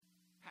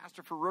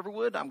Pastor for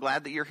Riverwood. I'm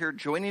glad that you're here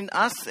joining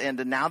us,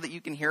 and now that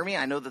you can hear me,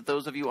 I know that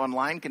those of you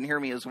online can hear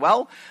me as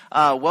well.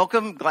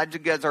 Welcome. Glad you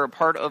guys are a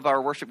part of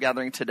our worship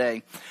gathering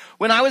today.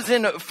 When I was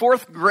in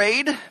fourth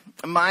grade,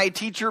 my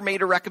teacher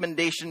made a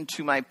recommendation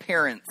to my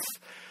parents.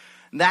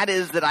 That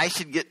is that I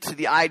should get to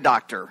the eye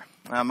doctor.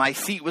 My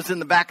seat was in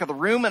the back of the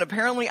room, and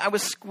apparently I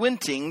was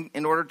squinting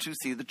in order to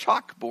see the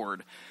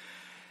chalkboard.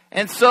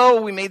 And so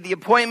we made the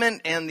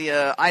appointment, and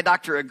the eye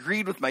doctor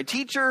agreed with my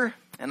teacher,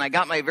 and I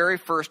got my very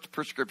first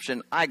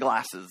prescription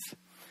eyeglasses.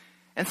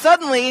 And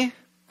suddenly,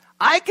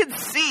 I could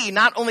see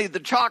not only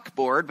the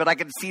chalkboard, but I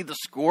could see the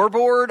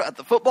scoreboard at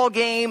the football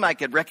game. I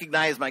could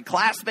recognize my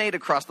classmate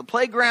across the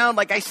playground.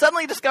 Like, I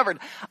suddenly discovered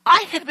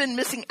I had been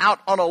missing out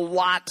on a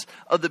lot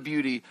of the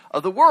beauty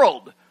of the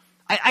world.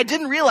 I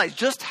didn't realize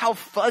just how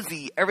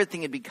fuzzy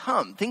everything had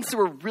become. Things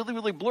were really,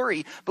 really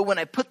blurry, but when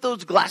I put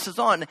those glasses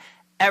on,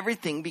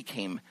 everything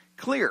became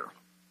clear.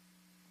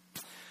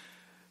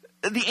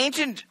 The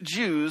ancient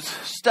Jews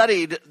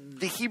studied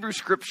the Hebrew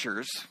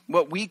Scriptures,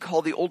 what we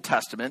call the Old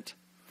Testament,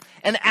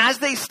 and as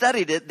they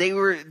studied it, they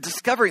were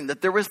discovering that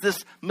there was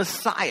this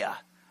Messiah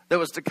that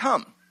was to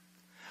come.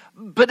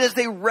 But as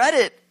they read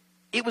it,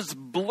 it was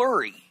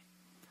blurry.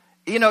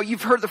 You know,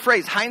 you've heard the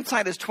phrase,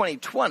 hindsight is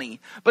 20/20,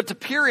 but to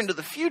peer into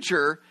the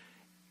future,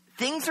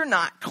 things are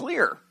not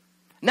clear.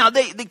 Now,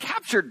 they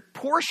captured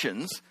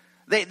portions.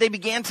 They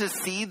began to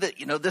see that,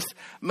 this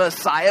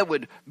Messiah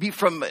would be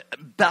from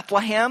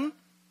Bethlehem,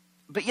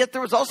 but yet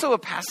there was also a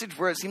passage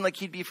where it seemed like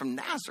he'd be from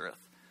Nazareth.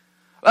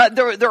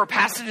 There were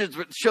passages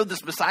that showed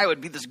this Messiah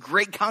would be this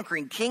great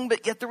conquering king,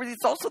 but yet there were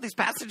also these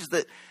passages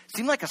that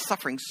seemed like a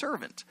suffering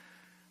servant.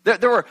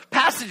 There were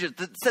passages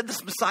that said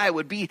this Messiah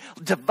would be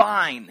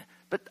divine,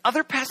 but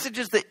other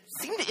passages that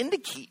seemed to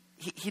indicate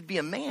he'd be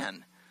a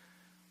man.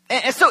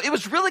 And so it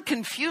was really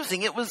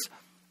confusing. It was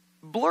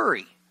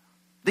blurry.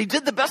 They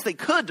did the best they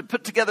could to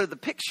put together the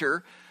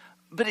picture,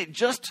 but it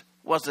just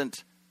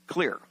wasn't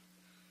clear.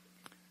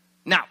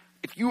 Now,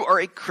 if you are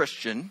a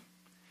Christian,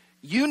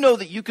 you know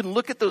that you can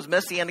look at those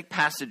messianic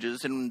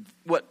passages in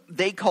what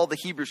they call the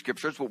Hebrew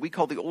Scriptures, what we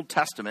call the Old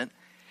Testament,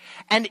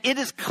 and it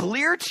is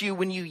clear to you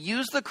when you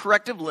use the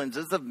corrective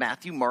lenses of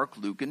Matthew, Mark,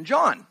 Luke, and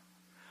John.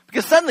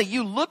 Because suddenly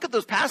you look at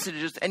those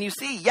passages and you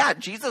see,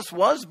 Jesus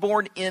was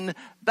born in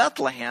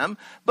Bethlehem,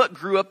 but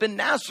grew up in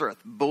Nazareth.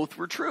 Both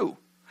were true.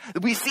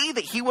 We see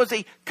that he was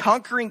a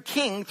conquering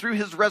king through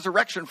his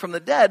resurrection from the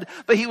dead,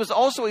 but he was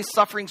also a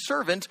suffering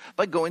servant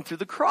by going through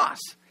the cross.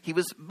 He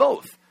was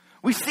both.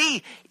 We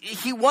see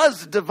he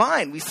was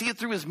divine. We see it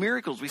through his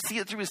miracles. We see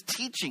it through his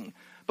teaching.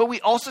 But we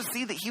also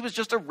see that he was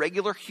just a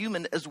regular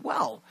human as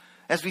well,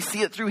 as we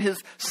see it through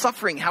his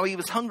suffering, how he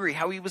was hungry,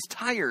 how he was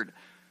tired.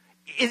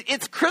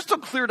 It's crystal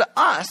clear to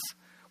us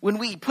when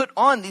we put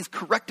on these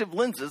corrective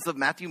lenses of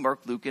Matthew,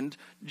 Mark, Luke, and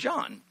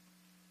John.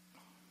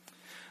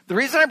 The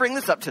reason I bring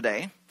this up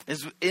today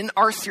is in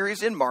our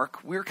series in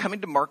Mark, we're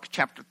coming to Mark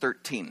chapter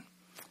 13.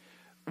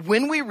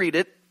 When we read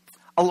it,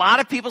 a lot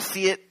of people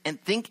see it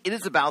and think it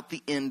is about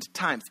the end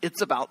times.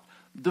 It's about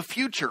the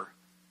future.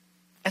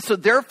 And so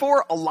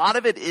therefore, a lot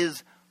of it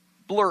is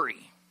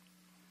blurry.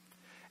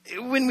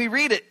 When we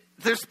read it,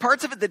 there's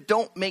parts of it that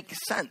don't make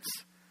sense.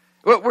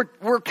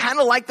 We're kind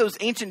of like those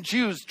ancient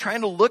Jews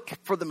trying to look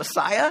for the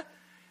Messiah.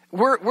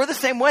 We're the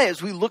same way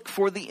as we look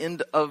for the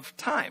end of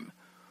time.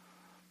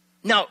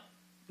 Now,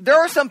 there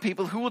are some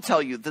people who will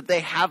tell you that they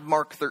have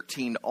Mark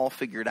 13 all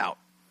figured out.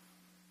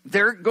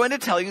 They're going to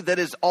tell you that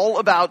it's all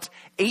about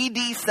AD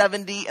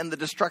 70 and the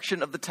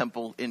destruction of the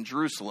temple in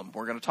Jerusalem.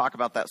 We're going to talk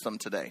about that some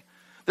today.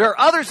 There are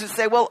others who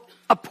say, well,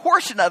 a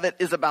portion of it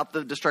is about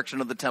the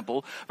destruction of the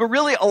temple, but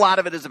really a lot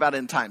of it is about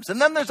end times.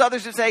 And then there's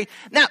others who say,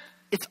 now,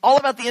 it's all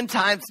about the end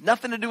times,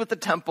 nothing to do with the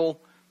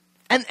temple.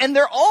 And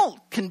they're all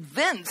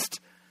convinced.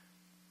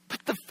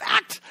 But the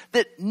fact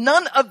that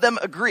none of them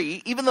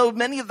agree, even though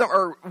many of them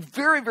are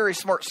very, very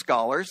smart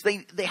scholars,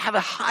 they have a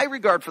high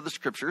regard for the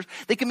Scriptures.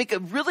 They can make a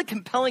really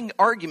compelling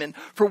argument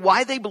for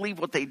why they believe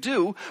what they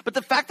do. But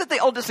the fact that they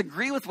all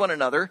disagree with one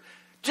another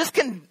just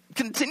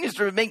continues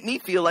to make me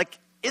feel like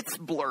it's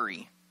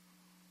blurry.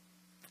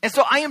 And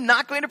so I am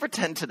not going to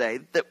pretend today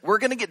that we're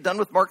going to get done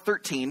with Mark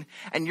 13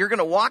 and you're going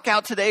to walk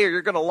out today or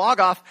you're going to log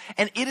off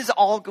and it is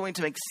all going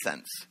to make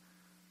sense.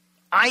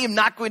 I am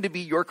not going to be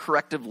your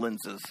corrective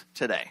lenses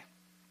today.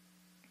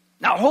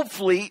 Now,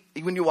 hopefully,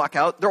 when you walk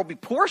out, there will be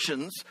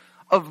portions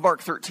of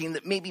Mark 13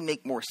 that maybe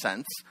make more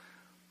sense.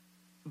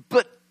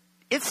 But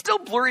it's still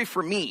blurry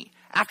for me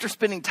after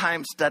spending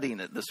time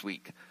studying it this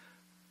week.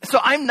 So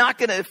I'm not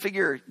going to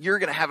figure you're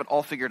going to have it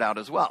all figured out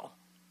as well.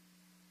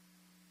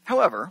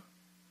 However,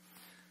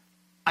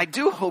 I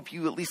do hope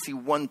you at least see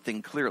one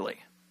thing clearly.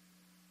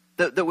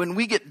 That when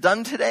we get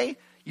done today,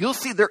 you'll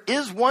see there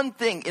is one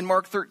thing in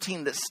Mark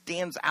 13 that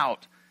stands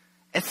out.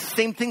 It's the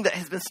same thing that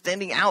has been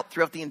standing out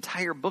throughout the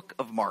entire book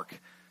of Mark.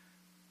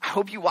 I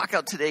hope you walk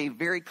out today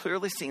very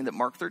clearly seeing that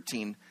Mark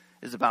 13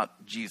 is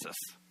about Jesus.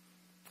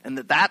 And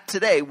that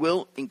today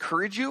will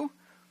encourage you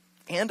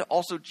and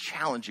also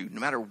challenge you no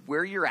matter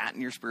where you're at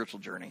in your spiritual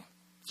journey.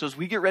 So as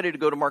we get ready to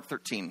go to Mark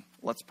 13,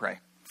 let's pray.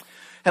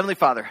 Heavenly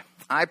Father,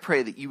 I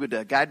pray that you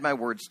would guide my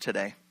words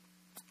today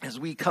as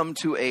we come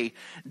to a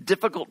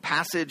difficult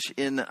passage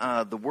in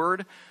the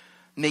Word.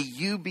 May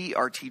you be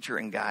our teacher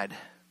and guide.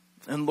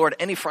 And Lord,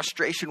 any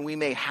frustration we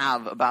may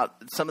have about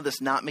some of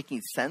this not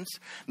making sense,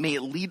 may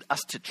it lead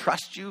us to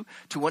trust you,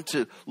 to want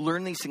to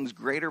learn these things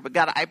greater. But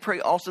God, I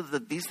pray also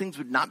that these things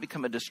would not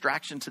become a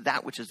distraction to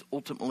that which is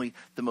ultimately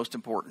the most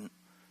important.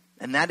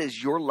 And that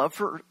is your love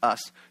for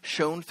us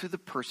shown through the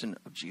person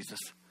of Jesus.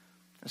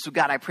 And so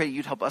God, I pray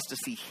you'd help us to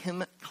see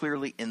him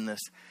clearly in this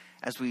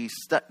as we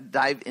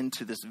dive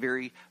into this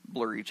very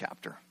blurry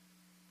chapter.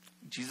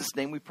 In Jesus'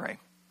 name we pray.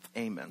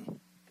 Amen.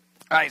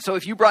 All right, so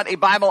if you brought a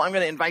Bible, I'm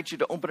going to invite you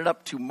to open it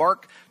up to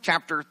Mark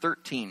chapter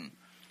 13.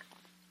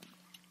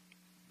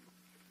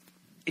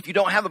 If you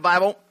don't have a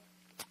Bible,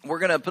 we're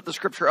going to put the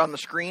scripture on the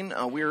screen.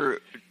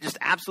 We're just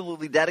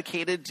absolutely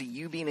dedicated to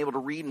you being able to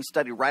read and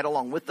study right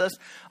along with us.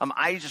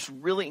 I just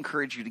really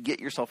encourage you to get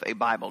yourself a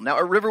Bible. Now,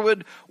 at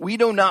Riverwood, we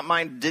do not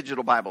mind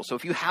digital Bibles. So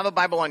if you have a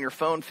Bible on your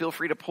phone, feel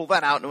free to pull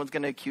that out. No one's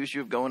going to accuse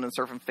you of going and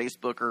surfing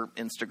Facebook or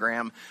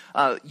Instagram.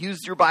 Use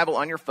your Bible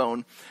on your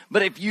phone.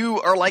 But if you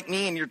are like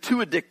me and you're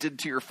too addicted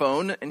to your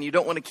phone and you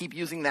don't want to keep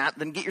using that,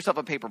 then get yourself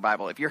a paper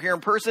Bible. If you're here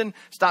in person,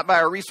 stop by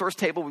our resource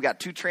table. We've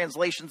got 2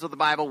 translations of the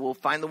Bible. We'll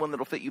find the one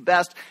that'll fit you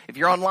best. If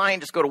you're online,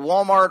 just go to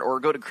Walmart or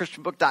go to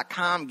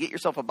christianbook.com, get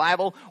yourself a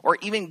Bible, or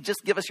even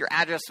just give us your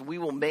address. We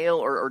will mail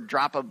or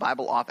drop a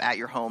Bible off at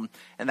your home,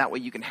 and that way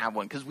you can have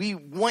one. Because we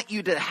want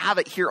you to have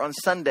it here on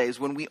Sundays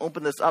when we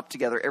open this up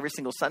together every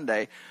single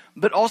Sunday.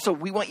 But also,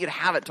 we want you to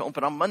have it to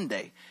open on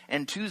Monday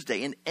and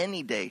Tuesday and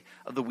any day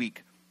of the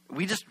week.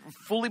 We just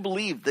fully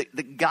believe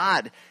that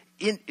God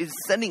is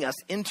sending us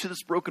into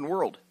this broken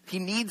world. He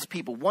needs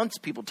people, wants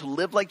people to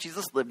live like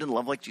Jesus lived and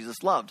love like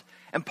Jesus loved.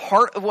 And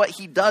part of what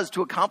he does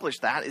to accomplish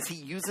that is he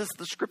uses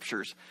the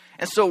scriptures.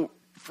 And so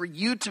for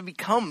you to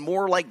become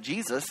more like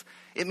Jesus,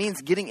 it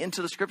means getting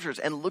into the scriptures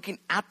and looking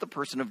at the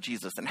person of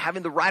Jesus and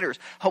having the writers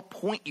help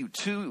point you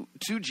to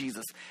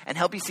Jesus and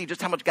help you see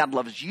just how much God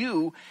loves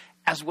you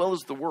as well as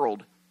the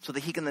world, so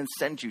that he can then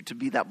send you to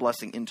be that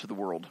blessing into the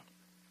world.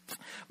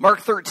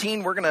 Mark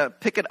 13, we're going to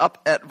pick it up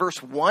at verse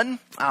 1.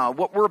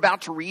 What we're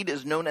about to read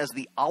is known as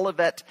the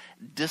Olivet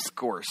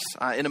Discourse.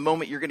 In a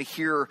moment, you're going to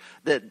hear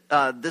that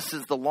this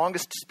is the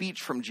longest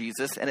speech from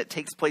Jesus, and it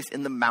takes place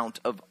in the Mount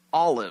of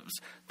Olives,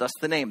 thus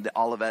the name, the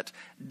Olivet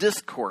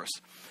Discourse.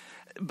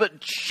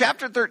 But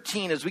chapter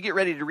 13, as we get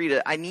ready to read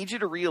it, I need you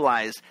to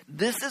realize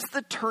this is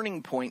the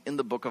turning point in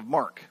the book of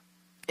Mark.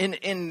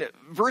 In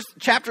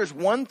chapters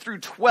 1 through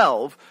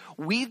 12,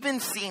 we've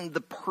been seeing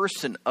the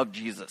person of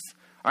Jesus.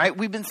 All right,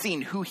 we've been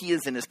seeing who he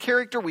is in his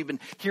character. We've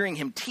been hearing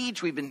him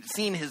teach. We've been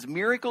seeing his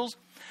miracles.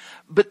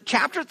 But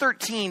chapter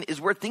 13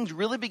 is where things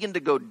really begin to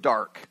go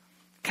dark.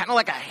 Kind of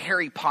like a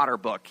Harry Potter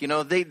book. You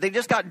know, they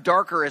just got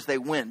darker as they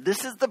went.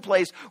 This is the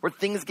place where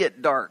things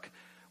get dark.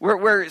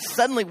 Where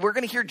suddenly we're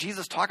going to hear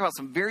Jesus talk about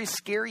some very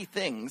scary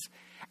things.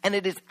 And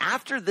it is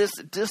after this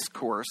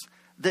discourse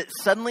that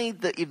suddenly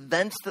the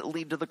events that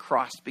lead to the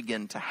cross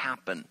begin to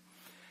happen.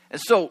 And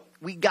so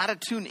we got to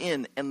tune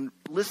in and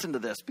listen to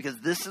this, because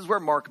this is where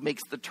Mark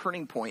makes the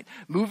turning point,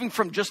 moving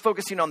from just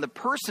focusing on the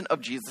person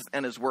of Jesus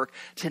and his work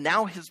to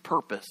now his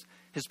purpose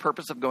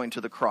of going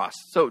to the cross.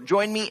 So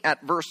join me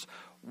at verse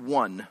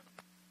 1.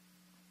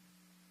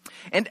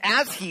 And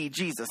as he,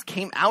 Jesus,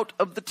 came out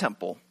of the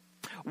temple,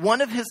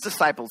 one of his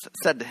disciples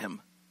said to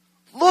him,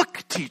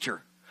 "Look,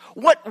 teacher,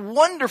 what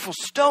wonderful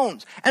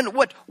stones and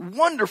what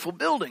wonderful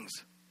buildings."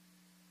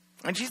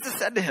 And Jesus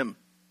said to him,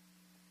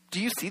 "Do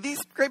you see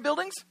these great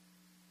buildings?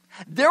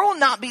 There will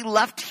not be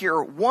left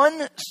here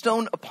one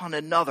stone upon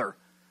another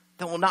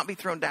that will not be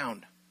thrown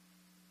down."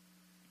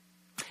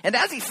 And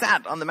as he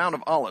sat on the Mount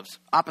of Olives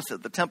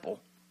opposite the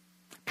temple,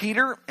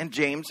 Peter and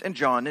James and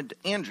John and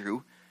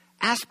Andrew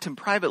asked him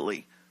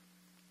privately,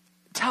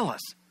 "Tell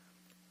us,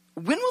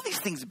 when will these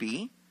things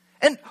be?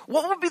 And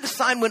what will be the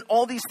sign when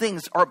all these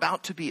things are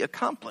about to be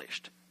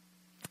accomplished?"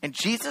 And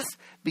Jesus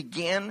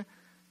began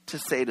to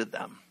say to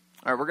them,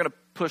 all right, we're going to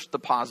push the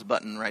pause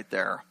button right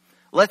there.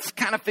 Let's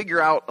kind of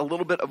figure out a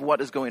little bit of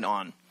what is going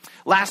on.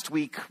 Last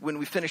week, when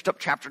we finished up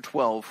chapter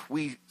 12,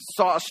 we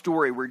saw a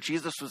story where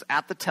Jesus was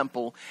at the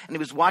temple and he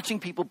was watching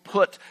people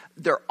put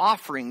their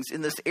offerings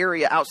in this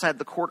area outside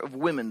the court of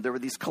women. There were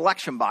these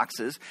collection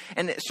boxes,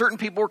 and certain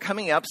people were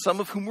coming up, some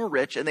of whom were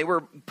rich, and they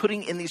were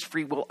putting in these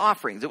free will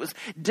offerings. It was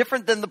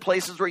different than the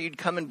places where you'd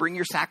come and bring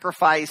your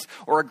sacrifice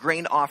or a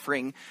grain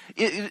offering.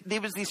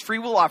 It was these free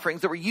will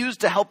offerings that were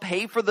used to help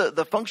pay for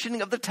the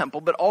functioning of the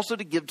temple, but also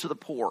to give to the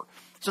poor.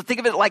 So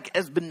think of it like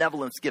as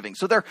benevolence giving.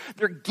 So they're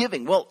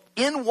giving. Well,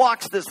 in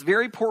walks this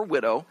very poor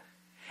widow,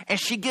 and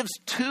she gives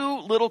 2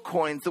 little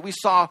coins that we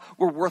saw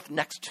were worth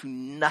next to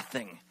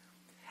nothing.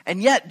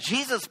 And yet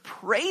Jesus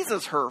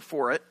praises her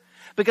for it,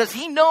 because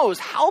he knows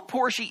how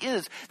poor she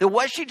is, that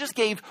what she just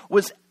gave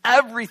was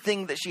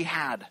everything that she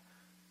had.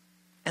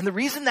 And the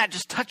reason that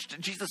just touched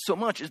Jesus so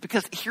much is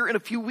because here in a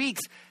few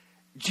weeks,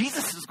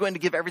 Jesus is going to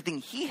give everything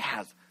he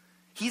has.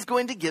 He's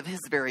going to give his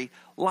very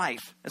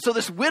life. And so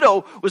this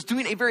widow was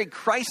doing a very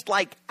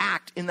Christ-like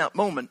act in that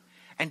moment,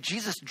 and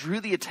Jesus drew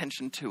the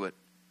attention to it.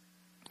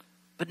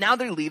 But now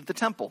they leave the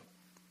temple.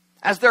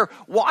 As they're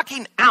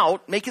walking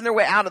out, making their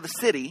way out of the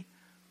city,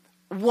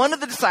 one of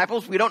the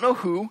disciples, we don't know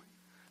who,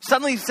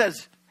 suddenly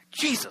says,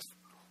 Jesus,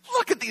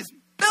 look at these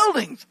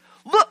buildings.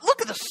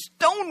 Look at the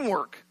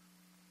stonework.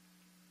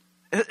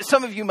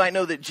 Some of you might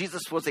know that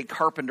Jesus was a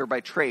carpenter by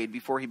trade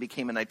before he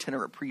became an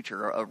itinerant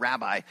preacher, a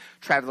rabbi,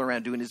 traveling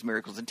around doing his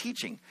miracles and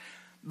teaching.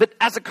 But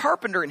as a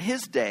carpenter in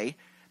his day,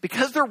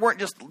 because there weren't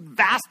just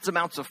vast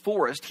amounts of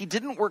forest, he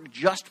didn't work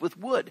just with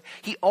wood.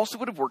 He also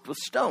would have worked with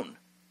stone.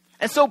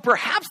 And so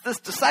perhaps this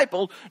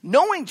disciple,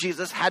 knowing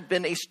Jesus had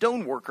been a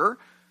stone worker,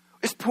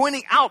 is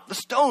pointing out the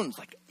stones.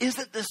 Like,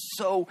 isn't this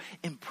so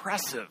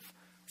impressive?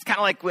 It's kind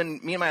of like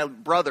when me and my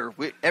brother,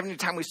 every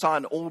time we saw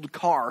an old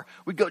car,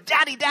 we'd go,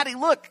 Daddy, Daddy,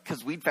 look,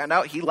 because we'd found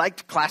out he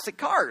liked classic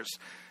cars.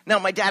 Now,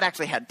 my dad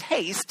actually had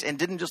taste and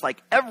didn't just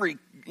like every,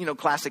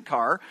 classic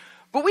car,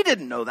 but we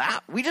didn't know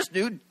that. We just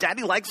knew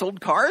Daddy likes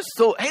old cars.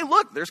 So, hey,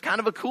 look, there's kind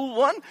of a cool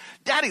one.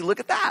 Daddy, look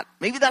at that.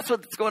 Maybe that's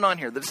what's going on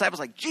here. The disciples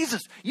like,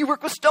 Jesus, you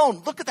work with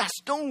stone. Look at that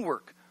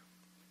stonework.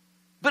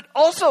 But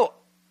also,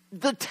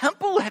 the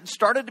temple had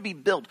started to be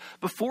built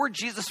before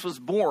Jesus was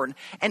born.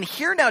 And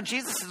here now,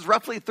 Jesus is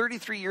roughly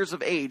 33 years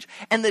of age,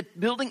 and the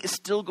building is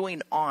still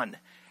going on.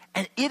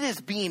 And it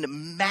is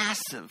being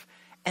massive.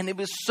 And it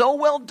was so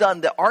well done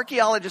that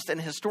archaeologists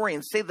and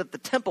historians say that the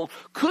temple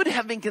could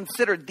have been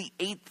considered the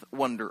eighth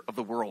wonder of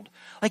the world.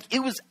 Like, it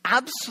was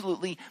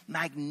absolutely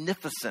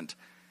magnificent.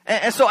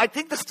 And so I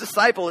think this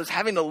disciple is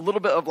having a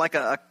little bit of like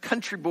a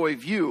country boy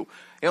view.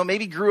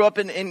 Maybe grew up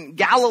in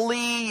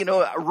Galilee,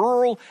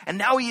 rural, and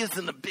now he is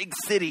in the big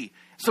city.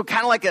 So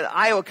kind of like an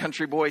Iowa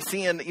country boy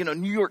seeing,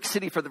 New York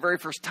City for the very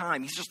first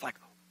time. He's just like,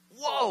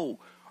 whoa.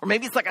 Or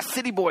maybe it's like a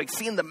city boy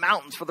seeing the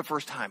mountains for the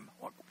first time.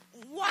 Like,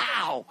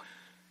 wow.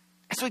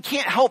 And so he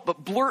can't help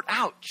but blurt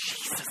out,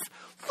 Jesus,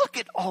 look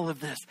at all of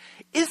this.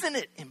 Isn't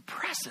it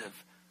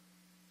impressive?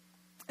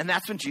 And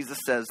that's when Jesus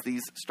says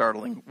these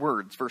startling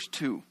words. Verse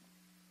 2.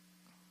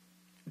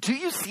 Do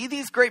you see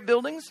these great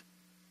buildings?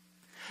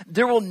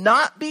 There will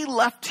not be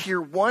left here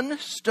one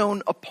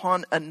stone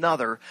upon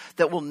another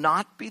that will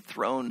not be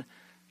thrown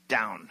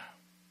down.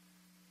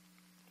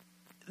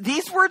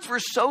 These words were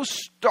so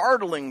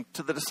startling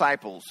to the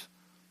disciples,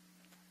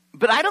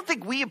 but I don't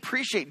think we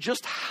appreciate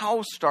just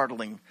how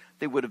startling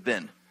they would have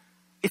been.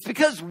 It's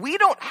because we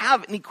don't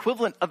have an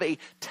equivalent of a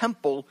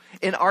temple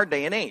in our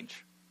day and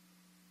age.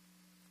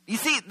 You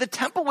see, the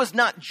temple was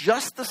not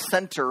just the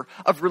center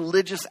of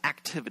religious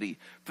activity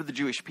for the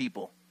Jewish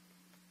people.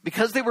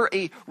 Because they were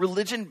a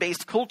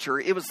religion-based culture,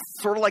 it was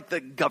sort of like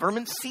the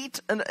government seat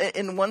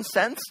in one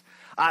sense.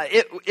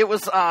 It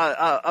was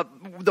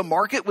the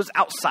market was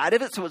outside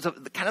of it, so it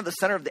was kind of the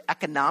center of the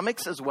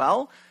economics as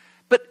well.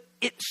 But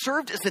it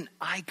served as an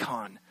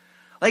icon.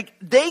 Like,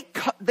 they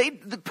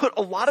put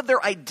a lot of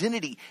their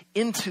identity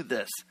into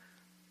this.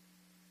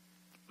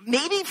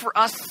 Maybe for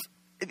us,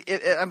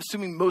 I'm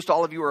assuming most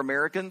all of you are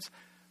Americans.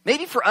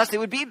 Maybe for us, it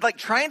would be like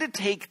trying to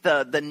take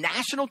the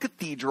National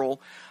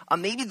Cathedral,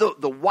 maybe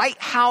the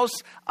White House,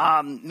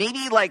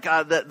 maybe like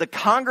the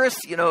Congress,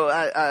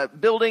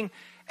 building,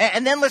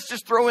 and then let's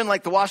just throw in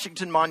like the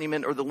Washington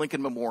Monument or the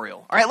Lincoln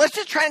Memorial. All right, let's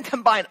just try and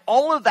combine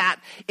all of that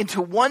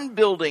into one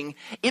building.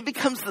 It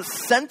becomes the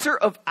center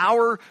of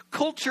our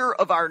culture,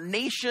 of our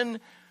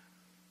nation,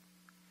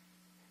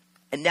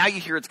 and now you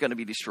hear it's going to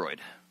be destroyed.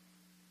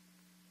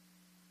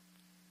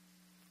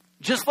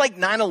 Just like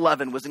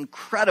 9/11 was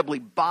incredibly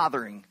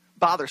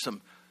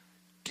bothersome,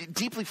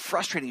 deeply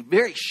frustrating,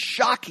 very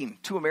shocking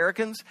to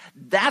Americans,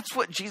 that's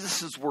what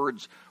Jesus'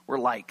 words were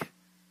like.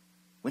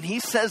 When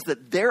he says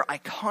that their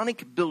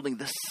iconic building,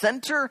 the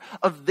center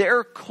of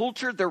their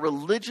culture, their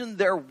religion,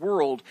 their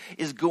world,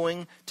 is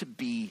going to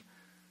be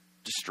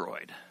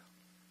destroyed.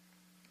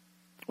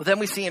 Well, then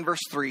we see in verse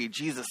 3,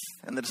 Jesus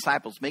and the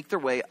disciples make their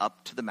way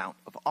up to the Mount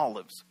of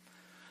Olives.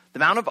 The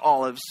Mount of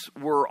Olives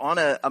were on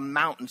a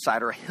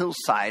mountainside or a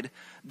hillside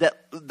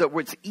that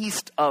was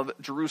east of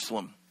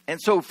Jerusalem. And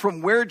so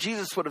from where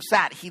Jesus would have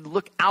sat, he'd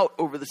look out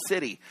over the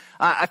city.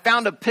 I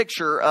found a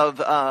picture of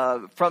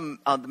from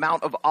the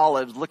Mount of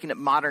Olives looking at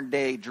modern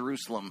day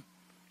Jerusalem.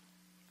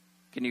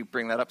 Can you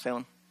bring that up,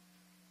 Salem?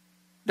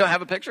 Don't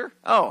have a picture?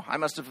 Oh, I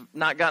must have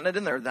not gotten it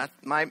in there. That's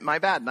my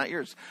bad, not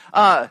yours.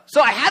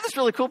 So I had this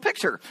really cool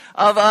picture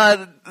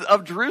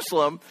of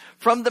Jerusalem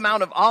from the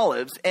Mount of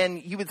Olives,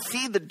 and you would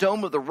see the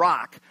Dome of the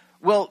Rock.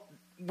 Well,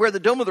 where the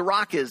Dome of the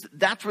Rock is,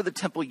 that's where the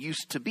temple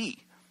used to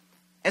be.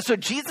 And so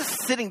Jesus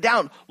is sitting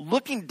down,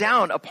 looking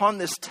down upon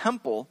this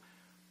temple,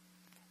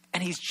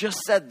 and he's just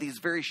said these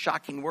very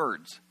shocking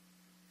words.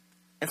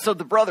 And so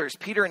the brothers,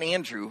 Peter and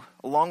Andrew,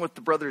 along with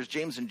the brothers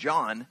James and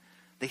John,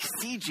 they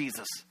see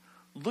Jesus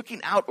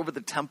looking out over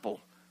the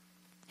temple,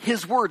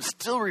 his words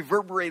still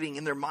reverberating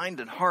in their mind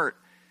and heart.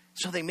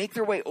 So they make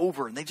their way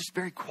over and they just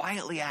very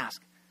quietly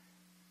ask,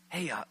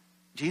 hey,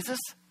 Jesus,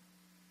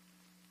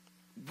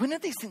 when are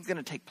these things going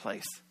to take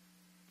place?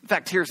 In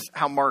fact, here's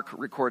how Mark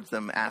records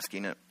them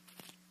asking it.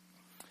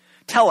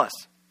 Tell us,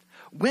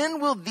 when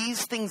will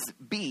these things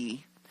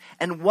be,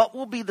 and what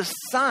will be the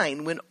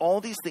sign when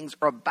all these things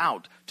are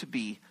about to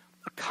be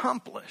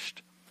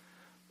accomplished?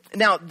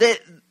 Now, the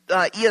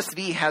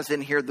ESV has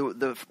in here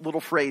the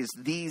little phrase,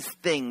 these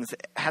things,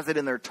 has it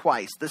in there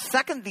twice. The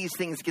second these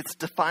things gets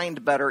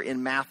defined better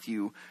in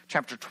Matthew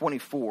chapter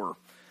 24.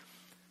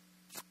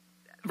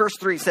 Verse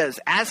 3 says,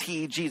 as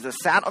he, Jesus,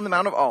 sat on the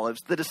Mount of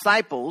Olives, the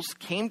disciples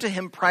came to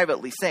him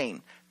privately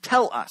saying,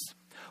 tell us,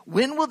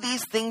 when will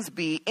these things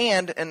be?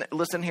 And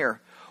listen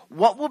here,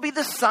 what will be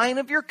the sign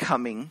of your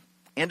coming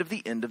and of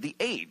the end of the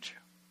age?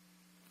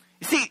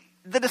 You see,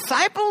 the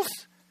disciples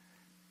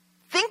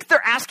think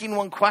they're asking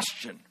one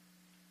question.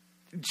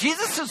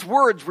 Jesus'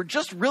 words were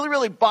just really,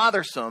 really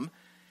bothersome.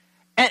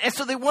 And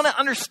so they want to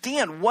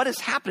understand what is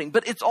happening,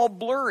 but it's all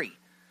blurry.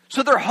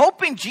 So they're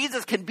hoping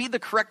Jesus can be the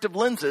corrective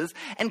lenses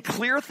and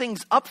clear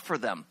things up for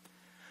them.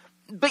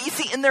 But you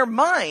see, in their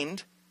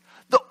mind,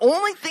 the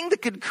only thing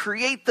that could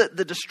create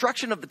the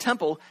destruction of the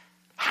temple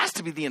has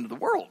to be the end of the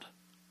world.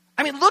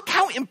 I mean, look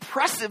how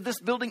impressive this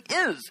building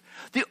is.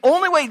 The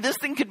only way this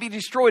thing could be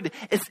destroyed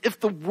is if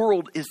the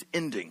world is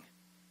ending.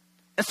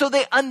 And so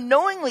they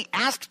unknowingly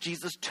asked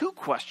Jesus two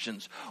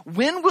questions.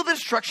 When will the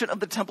destruction of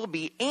the temple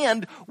be?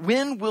 And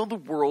when will the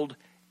world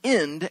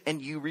end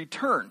and you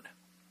return?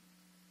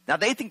 Now,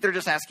 they think they're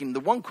just asking the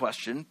one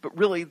question, but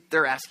really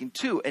they're asking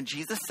two. And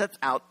Jesus sets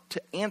out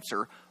to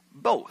answer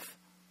both.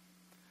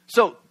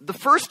 So the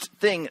first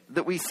thing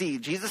that we see,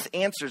 Jesus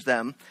answers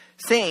them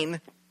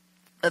saying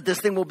that this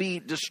thing will be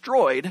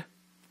destroyed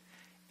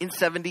in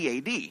 70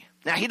 AD.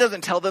 Now, he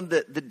doesn't tell them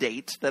the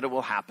date that it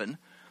will happen.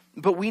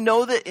 But we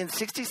know that in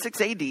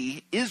 66 AD,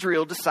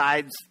 Israel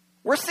decides,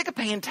 we're sick of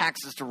paying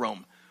taxes to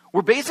Rome.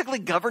 We're basically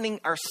governing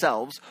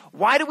ourselves.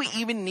 Why do we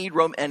even need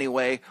Rome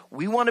anyway?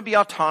 We want to be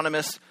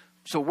autonomous,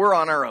 so we're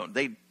on our own.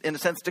 They, in a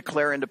sense,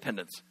 declare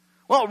independence.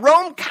 Well,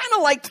 Rome kind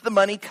of liked the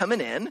money coming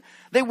in.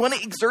 They want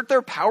to exert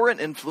their power and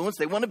influence.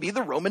 They want to be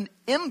the Roman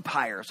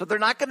Empire. So they're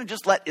not going to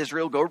just let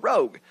Israel go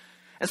rogue.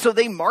 And so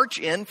they march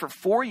in. For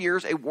 4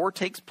 years, a war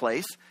takes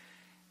place.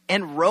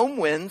 And Rome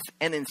wins,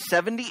 and in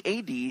 70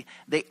 AD,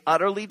 they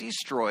utterly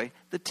destroy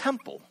the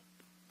temple.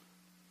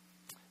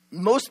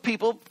 Most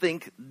people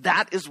think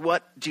that is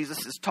what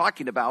Jesus is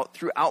talking about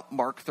throughout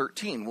Mark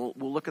 13. We'll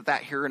look at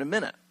that here in a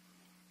minute.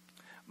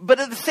 But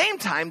at the same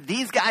time,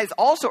 these guys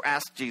also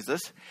ask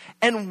Jesus,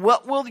 and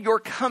what will your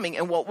coming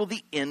and what will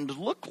the end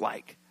look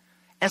like?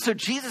 And so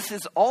Jesus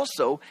is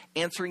also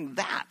answering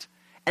that.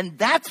 And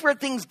that's where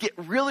things get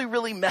really,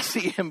 really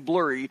messy and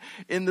blurry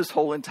in this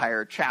whole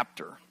entire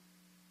chapter.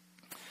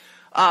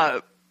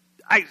 I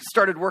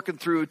started working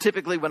through,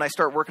 typically when I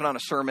start working on a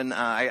sermon,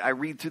 I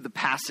read through the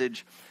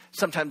passage.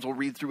 Sometimes we'll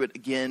read through it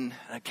again.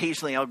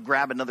 Occasionally I'll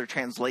grab another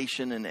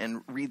translation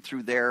and read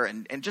through there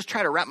and just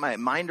try to wrap my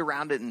mind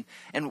around it.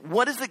 And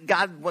what is it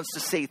God wants to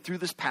say through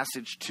this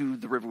passage to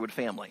the Riverwood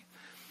family?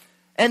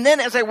 And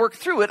then as I work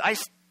through it, I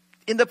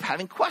end up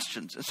having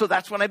questions. And so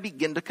that's when I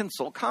begin to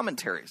consult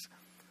commentaries.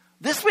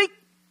 This week,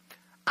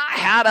 I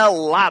had a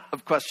lot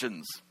of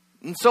questions.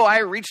 And so I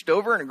reached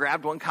over and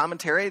grabbed one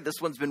commentary.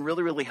 This one's been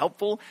really, really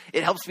helpful.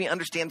 It helps me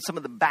understand some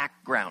of the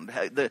background,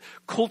 the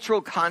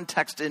cultural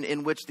context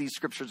in which these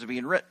scriptures are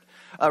being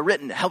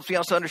written. It helps me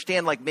also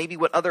understand like maybe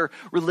what other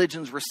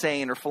religions were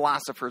saying or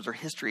philosophers or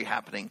history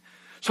happening.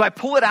 So I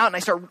pull it out and I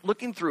start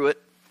looking through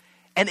it.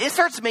 And it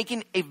starts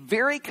making a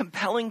very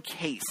compelling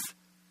case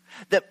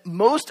that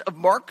most of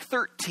Mark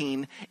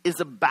 13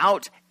 is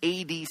about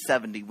AD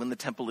 70 when the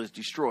temple is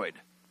destroyed.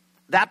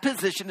 That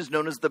position is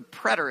known as the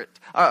preterist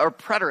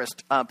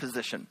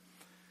position.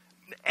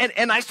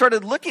 And I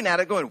started looking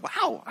at it going,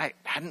 wow, I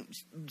hadn't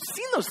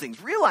seen those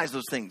things, realized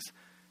those things.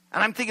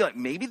 And I'm thinking like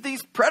maybe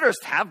these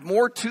preterists have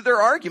more to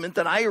their argument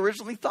than I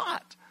originally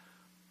thought.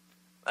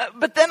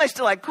 But then I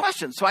still had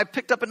questions. So I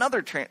picked up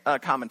another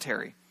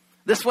commentary.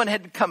 This one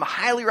had come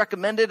highly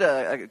recommended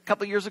a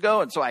couple years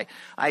ago. And so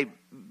I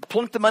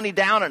plunked the money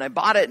down and I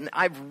bought it. And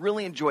I've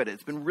really enjoyed it.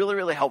 It's been really,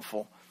 really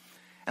helpful.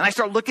 And I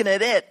start looking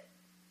at it.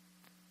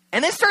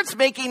 And it starts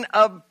making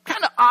a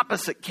kind of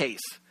opposite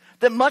case,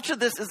 that much of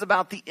this is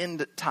about the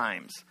end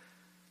times.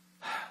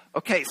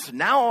 Okay, so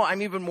now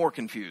I'm even more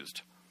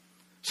confused.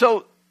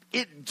 So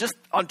it just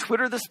on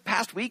Twitter this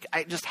past week,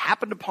 I just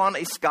happened upon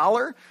a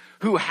scholar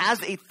who has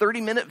a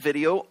 30-minute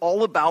video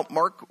all about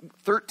Mark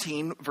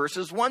 13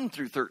 verses 1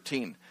 through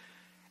 13.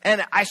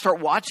 And I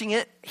start watching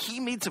it. He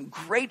made some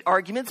great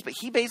arguments, but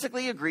he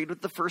basically agreed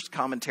with the first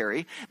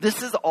commentary.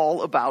 This is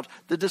all about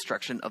the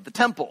destruction of the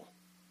temple.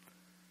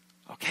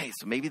 Okay,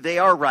 so maybe they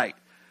are right.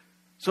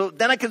 So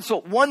then I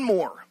consult one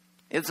more.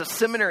 It's a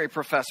seminary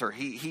professor.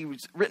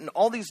 He's written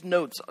all these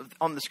notes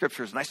on the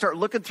scriptures. And I start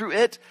looking through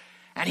it.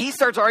 And he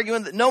starts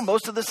arguing that, no,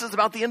 most of this is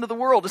about the end of the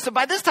world. And so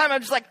by this time, I'm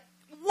just like,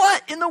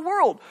 what in the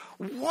world?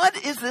 What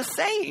is this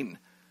saying?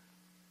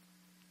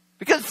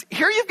 Because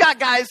here you've got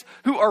guys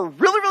who are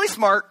really, really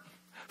smart,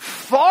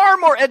 far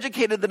more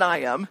educated than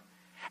I am.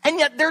 And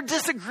yet they're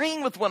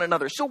disagreeing with one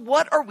another. So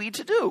what are we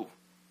to do?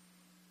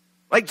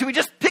 Like, do we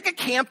just pick a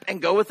camp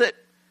and go with it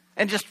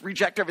and just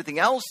reject everything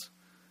else?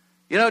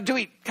 You know, do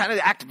we kind of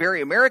act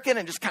very American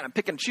and just kind of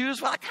pick and choose?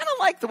 Well, I kind of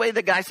like the way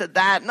the guy said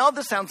that. And all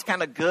this sounds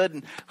kind of good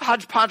and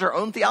hodgepodge our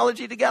own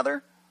theology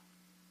together.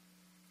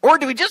 Or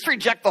do we just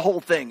reject the whole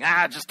thing?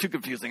 Just too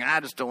confusing. I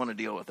just don't want to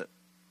deal with it.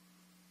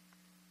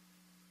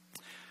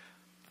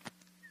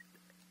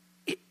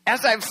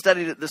 As I've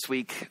studied it this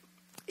week,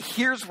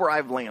 here's where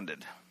I've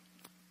landed.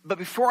 But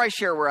before I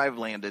share where I've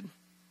landed,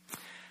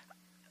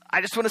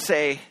 I just want to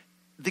say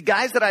the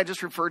guys that I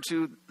just referred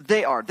to,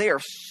 they are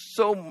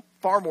so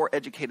far more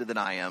educated than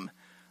I am.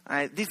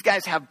 Right? These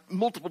guys have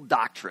multiple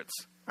doctorates.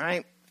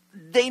 Right?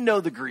 They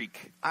know the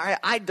Greek.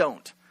 I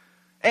don't.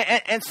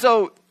 And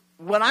so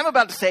what I'm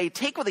about to say,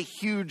 take with a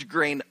huge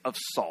grain of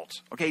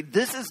salt. Okay,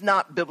 this is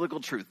not biblical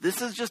truth.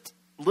 This is just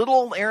little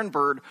old Aaron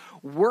Bird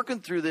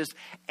working through this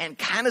and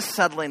kind of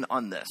settling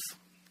on this.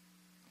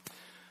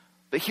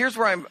 But here's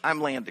where I'm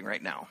landing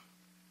right now.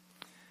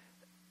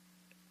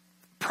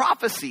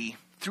 Prophecy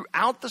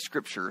throughout the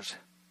scriptures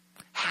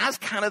has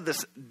kind of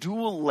this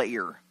dual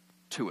layer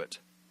to it.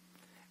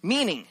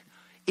 Meaning,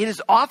 it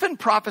is often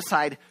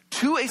prophesied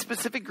to a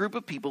specific group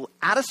of people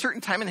at a certain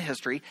time in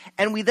history,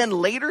 and we then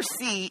later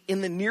see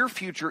in the near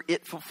future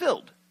it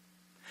fulfilled.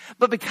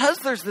 But because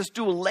there's this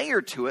dual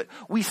layer to it,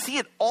 we see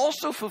it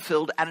also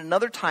fulfilled at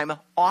another time,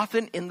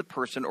 often in the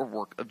person or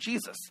work of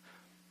Jesus.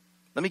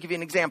 Let me give you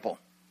an example.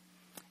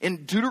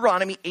 In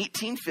Deuteronomy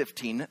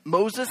 18:15,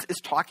 Moses is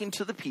talking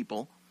to the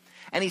people,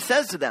 and he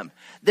says to them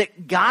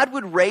that God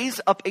would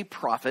raise up a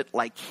prophet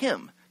like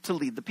him to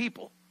lead the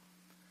people.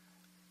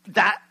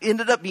 That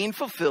ended up being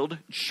fulfilled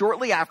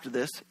shortly after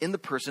this in the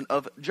person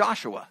of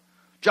Joshua.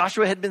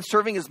 Joshua had been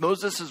serving as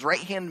Moses'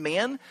 right-hand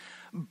man,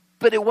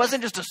 but it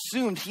wasn't just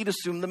assumed he'd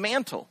assume the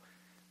mantle.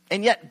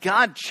 And yet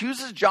God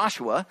chooses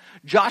Joshua.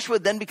 Joshua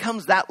then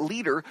becomes that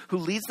leader who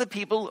leads the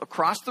people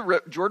across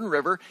the Jordan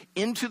River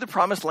into the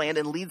promised land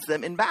and leads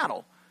them in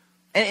battle.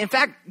 And in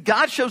fact,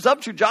 God shows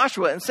up to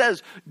Joshua and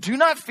says, "Do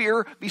not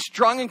fear, be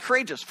strong and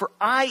courageous, for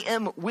I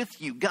am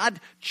with you."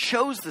 God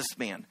chose this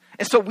man.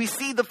 And so we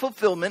see the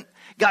fulfillment.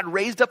 God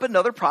raised up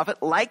another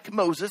prophet like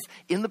Moses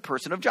in the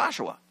person of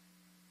Joshua.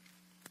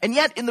 And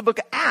yet in the book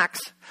of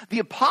Acts, the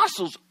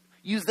apostles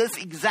use this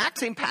exact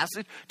same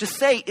passage to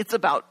say it's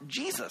about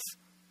Jesus.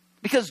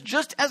 Because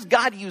just as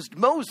God used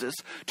Moses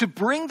to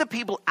bring the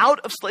people out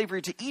of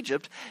slavery to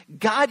Egypt,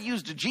 God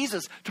used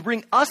Jesus to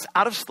bring us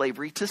out of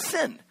slavery to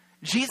sin.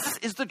 Jesus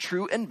is the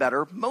true and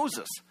better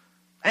Moses.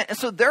 And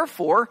so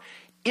therefore,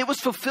 it was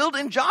fulfilled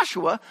in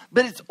Joshua,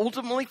 but it's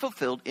ultimately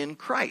fulfilled in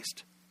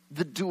Christ.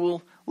 The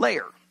dual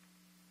layer.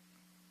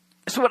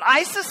 So what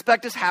I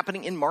suspect is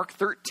happening in Mark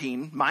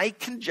 13, my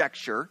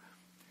conjecture,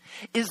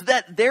 is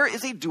that there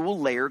is a dual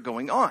layer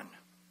going on.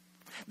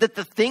 That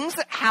the things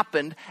that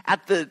happened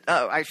at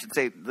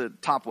the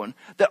top one,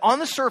 that on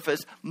the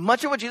surface,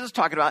 much of what Jesus is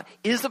talking about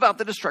is about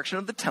the destruction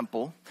of the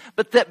temple,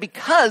 but that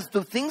because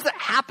the things that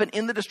happen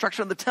in the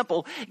destruction of the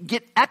temple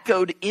get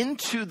echoed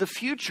into the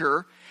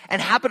future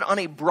and happen on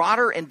a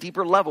broader and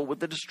deeper level with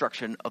the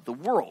destruction of the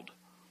world.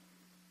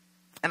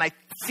 And I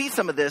see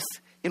some of this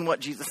in what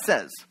Jesus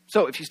says.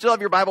 So if you still have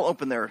your Bible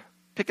open there,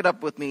 pick it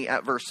up with me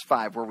at verse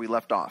 5 where we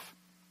left off.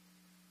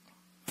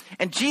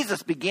 And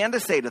Jesus began to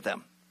say to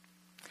them,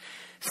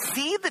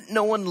 "See that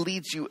no one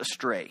leads you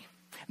astray.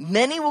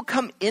 Many will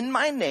come in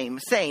my name,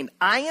 saying,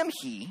 'I am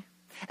he,'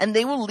 and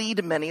they will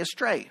lead many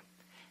astray.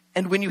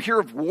 And when you hear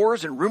of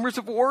wars and rumors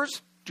of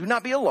wars, do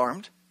not be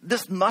alarmed.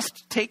 This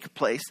must take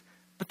place,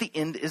 but the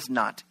end is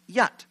not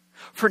yet.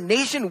 For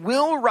nation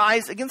will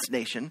rise against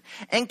nation,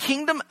 and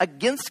kingdom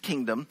against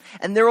kingdom,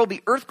 and there will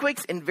be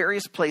earthquakes in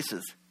various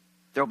places.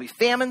 There will be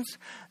famines.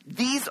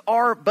 These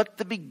are but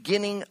the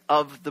beginning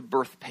of the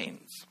birth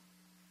pains."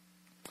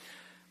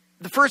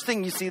 The first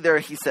thing you see there,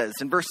 he says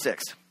in verse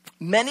 6,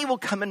 "Many will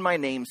come in my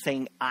name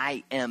saying,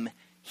 'I am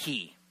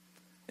he.'"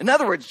 In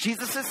other words,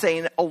 Jesus is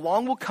saying,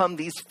 along will come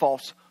these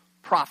false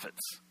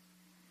prophets.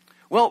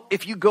 Well,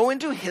 if you go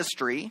into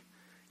history,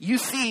 you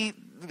see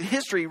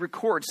history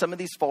records some of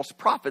these false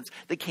prophets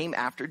that came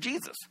after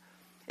Jesus.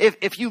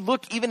 If you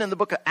look even in the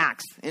book of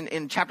Acts,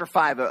 in chapter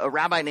 5, a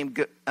rabbi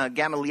named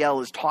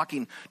Gamaliel is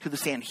talking to the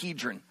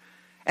Sanhedrin.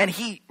 And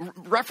he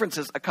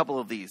references a couple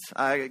of these.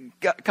 A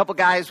couple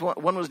guys,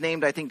 one was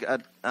named, I think,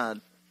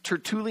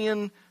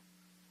 Tertullian.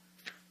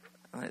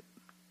 I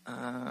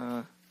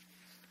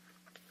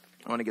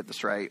want to get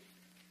this right.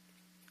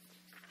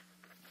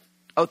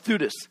 Oh,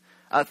 Theudas.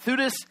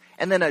 Theudas,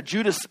 and then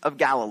Judas of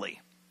Galilee.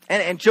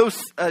 And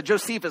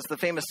Josephus, the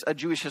famous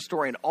Jewish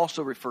historian,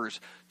 also refers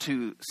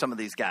to some of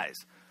these guys.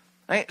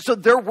 Right? So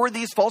there were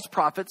these false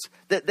prophets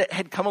that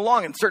had come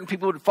along, and certain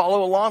people would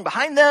follow along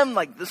behind them,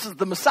 like this is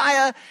the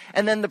Messiah,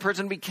 and then the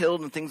person would be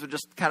killed and things would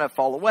just kind of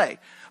fall away.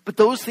 But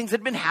those things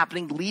had been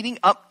happening leading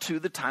up to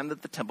the time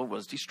that the temple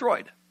was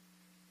destroyed.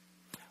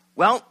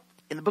 Well,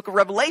 in the book of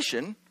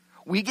Revelation,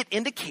 we get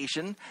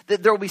indication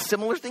that there will be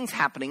similar things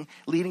happening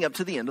leading up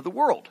to the end of the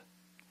world.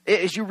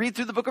 As you read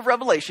through the book of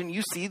Revelation,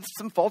 you see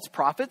some false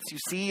prophets. You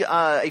see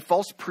a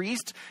false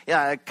priest,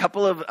 a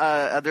couple of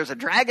there's a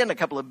dragon, a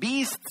couple of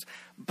beasts.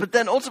 But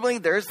then ultimately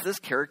there's this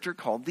character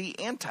called the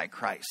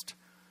Antichrist.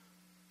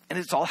 And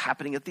it's all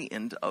happening at the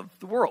end of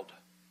the world.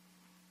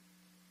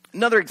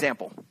 Another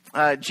example,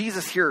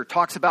 Jesus here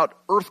talks about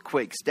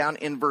earthquakes down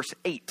in verse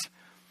 8.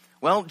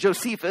 Well,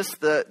 Josephus,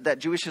 that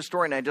Jewish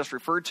historian I just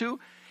referred to,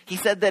 he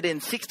said that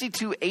in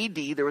 62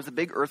 AD, there was a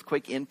big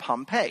earthquake in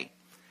Pompeii.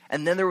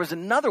 And then there was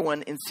another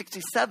one in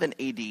 67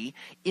 AD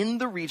in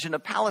the region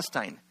of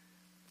Palestine.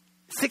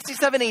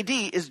 67 AD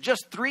is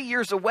just 3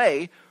 years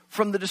away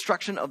from the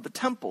destruction of the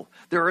temple.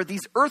 There are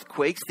these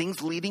earthquakes,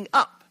 things leading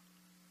up.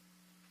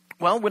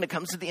 Well, when it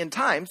comes to the end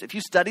times, if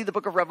you study the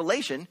book of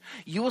Revelation,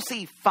 you will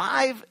see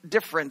 5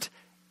 different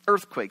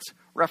earthquakes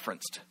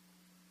referenced.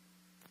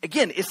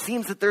 Again, it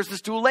seems that there's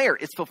this dual layer.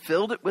 It's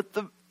fulfilled with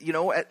the,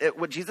 at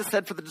what Jesus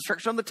said for the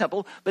destruction of the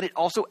temple, but it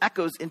also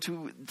echoes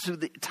into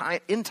the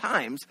end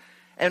times,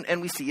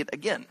 and we see it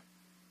again.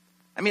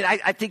 I mean,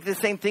 I think the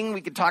same thing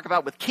we could talk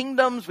about with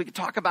kingdoms. We could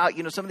talk about,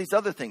 some of these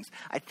other things.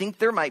 I think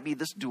there might be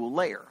this dual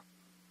layer.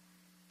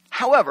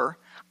 However,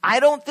 I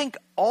don't think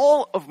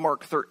all of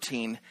Mark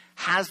 13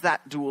 has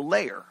that dual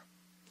layer.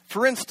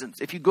 For instance,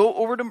 if you go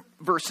over to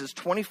verses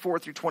 24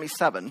 through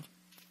 27,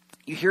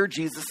 you hear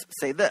Jesus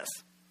say this.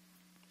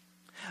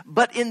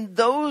 But in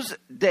those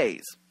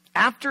days,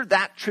 after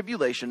that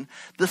tribulation,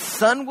 the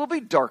sun will be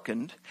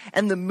darkened,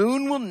 and the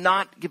moon will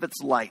not give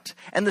its light,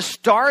 and the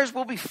stars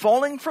will be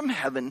falling from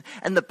heaven,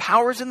 and the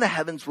powers in the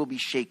heavens will be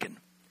shaken.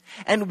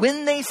 And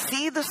when they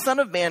see the Son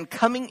of Man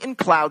coming in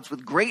clouds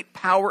with great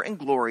power and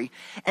glory,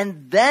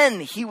 and then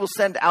he will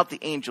send out the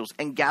angels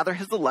and gather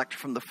his elect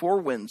from the 4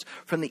 winds,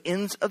 from the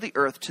ends of the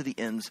earth to the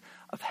ends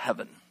of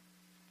heaven.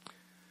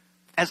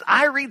 As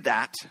I read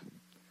that,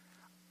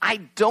 I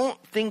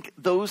don't think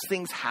those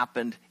things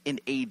happened in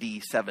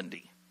AD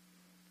 70.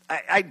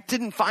 I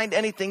didn't find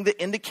anything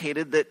that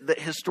indicated that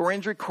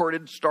historians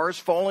recorded stars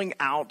falling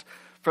out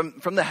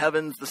from the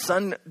heavens, the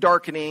sun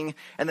darkening,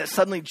 and that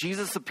suddenly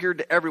Jesus appeared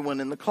to everyone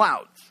in the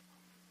clouds.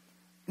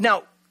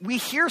 Now, we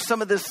hear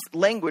some of this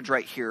language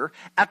right here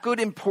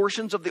echoed in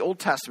portions of the Old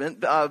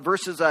Testament,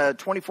 verses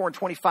 24 and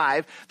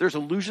 25. There's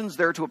allusions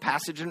there to a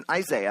passage in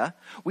Isaiah.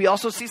 We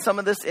also see some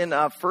of this in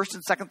 1st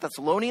and 2nd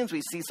Thessalonians.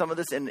 We see some of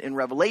this in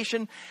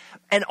Revelation.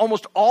 And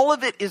almost all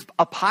of it is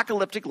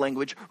apocalyptic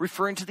language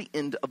referring to the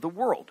end of the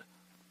world.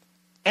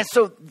 And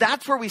so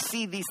that's where we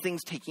see these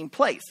things taking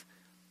place.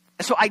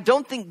 And so I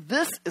don't think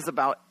this is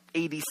about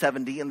AD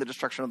 70 and the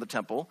destruction of the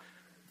temple.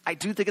 I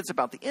do think it's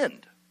about the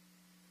end.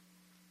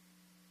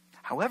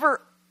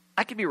 However,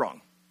 I could be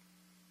wrong.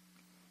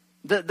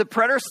 The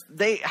preterists,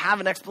 they have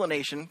an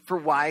explanation for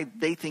why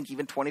they think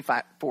even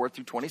 24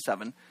 through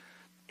 27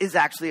 is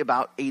actually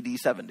about AD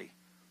 70.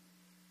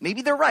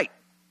 Maybe they're right.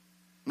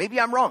 Maybe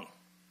I'm wrong.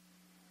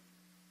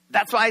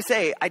 That's why I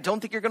say I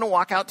don't think you're going to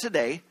walk out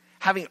today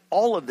having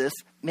all of this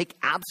be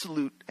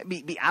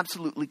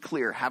absolutely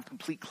clear, have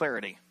complete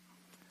clarity.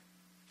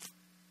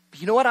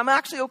 But you know what? I'm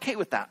actually okay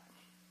with that.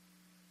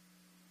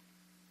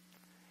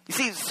 You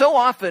see, so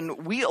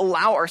often we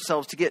allow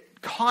ourselves to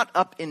get caught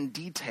up in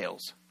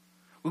details.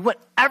 We want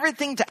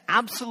everything to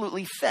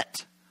absolutely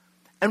fit.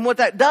 And what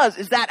that does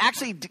is that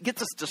actually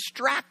gets us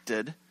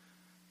distracted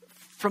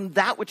from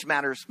that which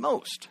matters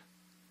most.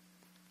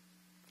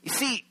 You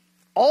see,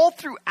 all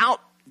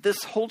throughout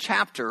this whole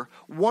chapter,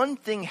 one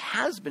thing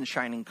has been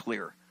shining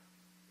clear,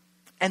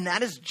 and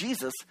that is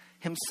Jesus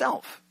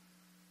himself.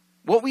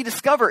 What we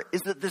discover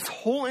is that this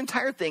whole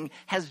entire thing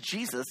has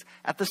Jesus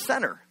at the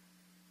center.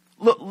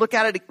 Look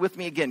at it with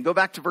me again. Go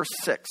back to verse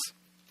 6.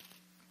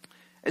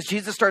 As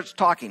Jesus starts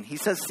talking, he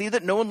says, "See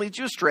that no one leads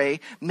you astray.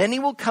 Many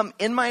will come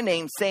in my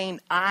name saying,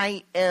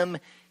 I am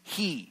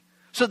he."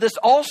 So this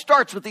all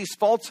starts with these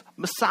false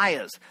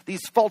messiahs,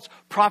 these false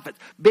prophets,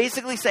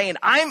 basically saying,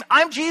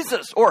 I'm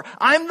Jesus, or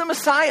I'm the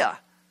Messiah,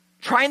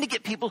 trying to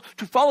get people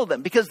to follow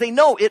them because they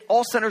know it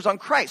all centers on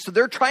Christ. So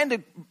they're trying to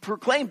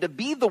proclaim to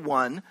be the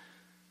one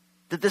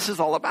that this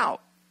is all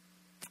about.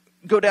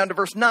 Go down to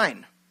verse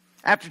 9.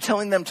 After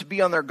telling them to be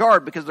on their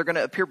guard because they're going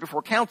to appear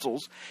before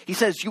councils, he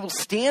says, "You will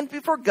stand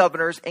before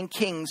governors and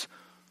kings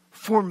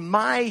for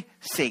my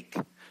sake,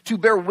 to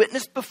bear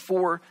witness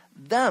before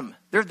them."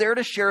 They're there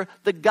to share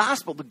the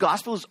gospel. The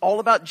gospel is all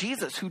about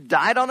Jesus, who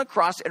died on a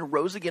cross and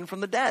rose again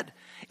from the dead.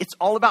 It's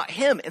all about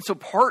him. And so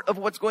part of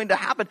what's going to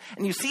happen,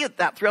 and you see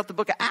that throughout the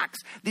book of Acts,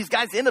 these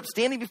guys end up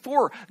standing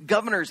before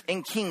governors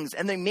and kings,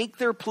 and they make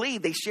their plea.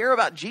 They share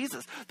about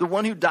Jesus, the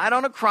one who died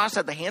on a cross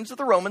at the hands of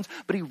the Romans,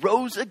 but he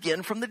rose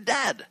again from the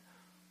dead.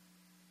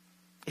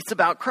 It's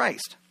about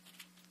Christ.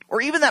 Or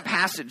even that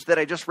passage that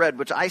I just read,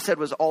 which I said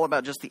was all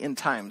about just the end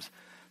times.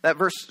 That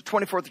verse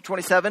 24 through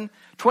 27,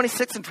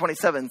 26 and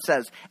 27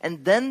 says,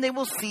 "And then they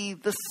will see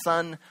the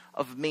Son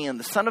of Man."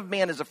 The Son of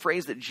Man is a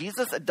phrase that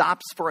Jesus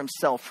adopts for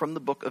himself from the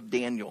book of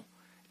Daniel.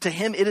 To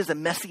him, it is a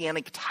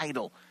messianic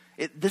title.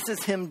 This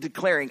is him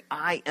declaring,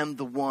 I am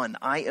the one.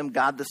 I am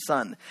God the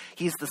Son.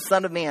 He's the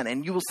Son of Man.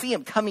 And you will see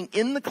him coming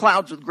in the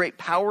clouds with great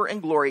power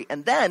and glory.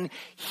 And then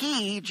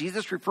he,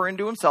 Jesus referring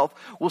to himself,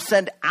 will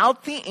send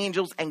out the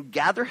angels and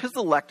gather his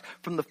elect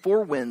from the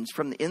 4 winds,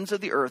 from the ends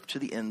of the earth to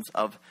the ends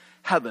of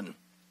heaven.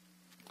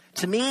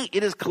 To me,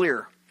 it is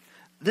clear.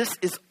 This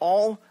is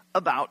all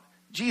about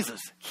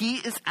Jesus. He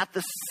is at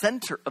the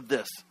center of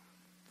this,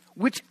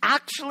 which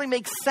actually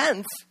makes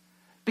sense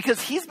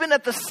because he's been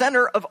at the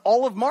center of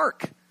all of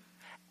Mark.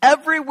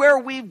 Everywhere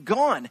we've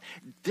gone,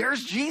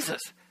 there's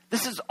Jesus.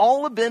 This has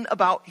all been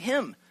about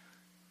him.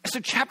 So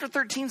chapter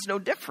 13 is no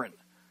different.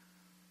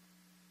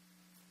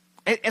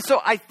 And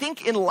so I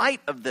think in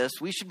light of this,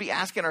 we should be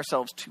asking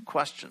ourselves two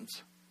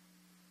questions.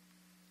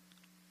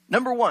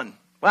 Number one,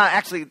 well,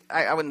 actually,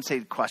 I wouldn't say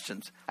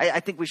questions.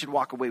 I think we should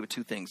walk away with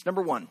two things.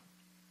 Number one,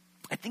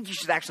 I think you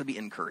should actually be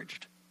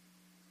encouraged.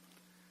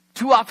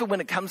 Too often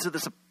when it comes to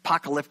this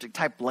apocalyptic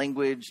type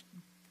language,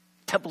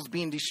 temples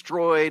being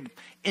destroyed,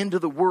 end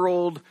of the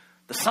world,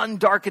 the sun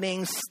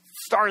darkening,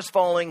 stars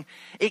falling,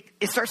 it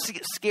starts to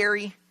get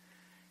scary.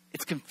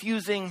 It's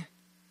confusing.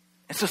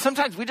 And so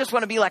sometimes we just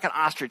want to be like an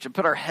ostrich and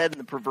put our head in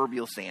the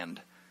proverbial sand.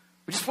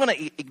 We just want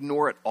to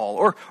ignore it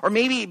all. Or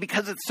maybe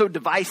because it's so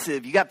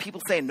divisive, you got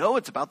people saying, no,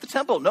 it's about the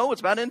temple. No,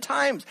 it's about end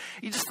times.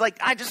 You just like,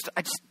 I just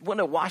want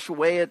to wash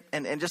away it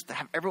and just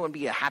have everyone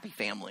be a happy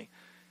family.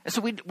 And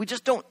so we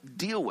just don't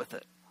deal with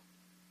it.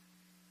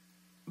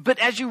 But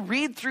as you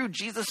read through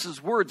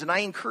Jesus' words, and I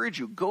encourage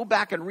you, go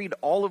back and read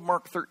all of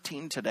Mark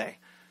 13 today.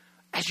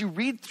 As you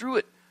read through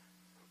it,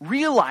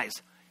 realize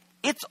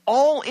it's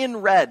all in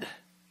red.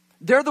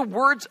 They're the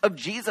words of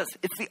Jesus.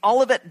 It's the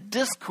Olivet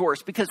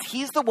Discourse because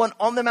he's the one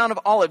on the Mount of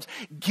Olives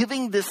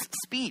giving this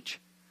speech.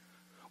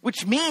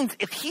 Which means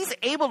if he's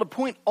able to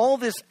point all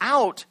this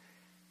out,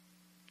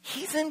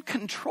 he's in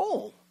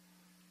control.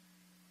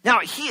 Now,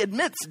 he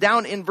admits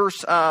down in verse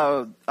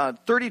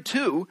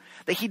 32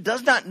 that he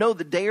does not know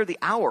the day or the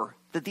hour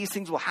that these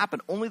things will happen.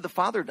 Only the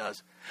Father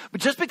does.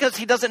 But just because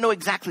he doesn't know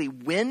exactly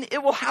when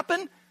it will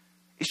happen,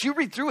 as you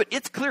read through it,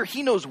 it's clear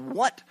he knows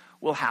what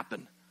will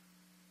happen.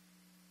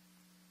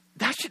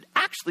 That should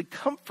actually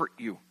comfort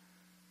you.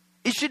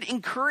 It should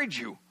encourage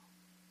you.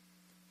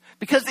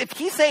 Because if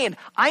he's saying,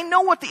 I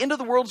know what the end of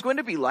the world is going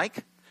to be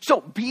like,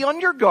 so be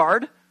on your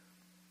guard,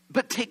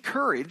 but take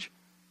courage,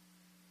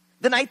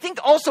 then I think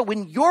also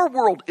when your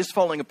world is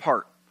falling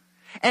apart,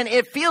 and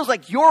it feels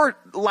like your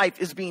life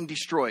is being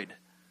destroyed,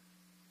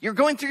 you're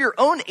going through your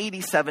own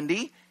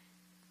 80-70,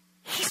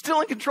 he's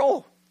still in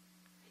control.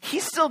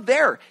 He's still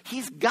there.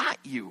 He's got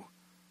you.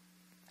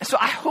 And so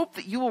I hope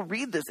that you will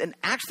read this and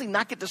actually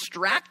not get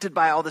distracted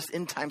by all this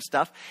end time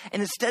stuff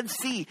and instead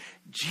see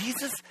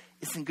Jesus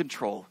is in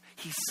control.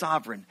 He's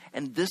sovereign.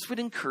 And this would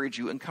encourage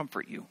you and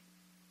comfort you.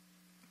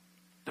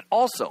 But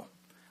also,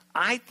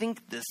 I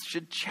think this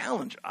should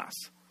challenge us.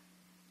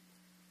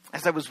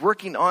 As I was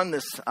working on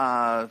this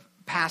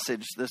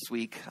passage this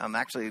week,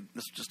 actually this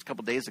was just a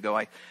couple days ago,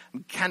 I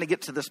kind of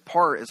get to this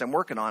part as I'm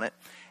working on it.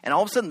 And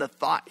all of a sudden the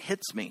thought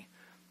hits me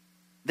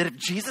that if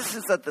Jesus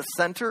is at the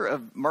center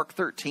of Mark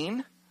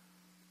 13,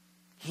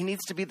 he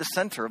needs to be the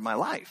center of my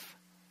life.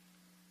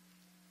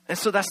 And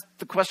so that's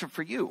the question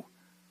for you.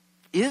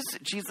 Is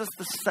Jesus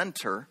the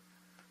center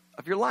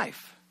of your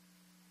life?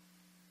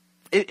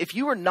 If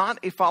you are not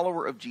a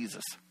follower of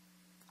Jesus,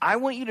 I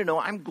want you to know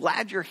I'm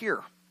glad you're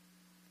here.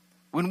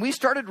 When we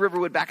started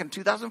Riverwood back in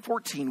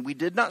 2014, we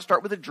did not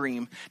start with a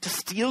dream to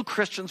steal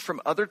Christians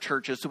from other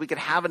churches so we could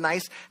have a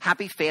nice,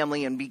 happy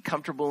family and be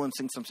comfortable and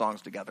sing some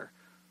songs together.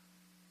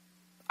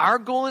 Our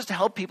goal is to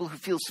help people who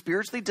feel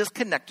spiritually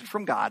disconnected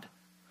from God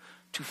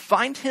to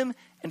find him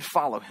and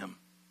follow him.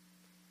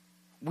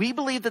 We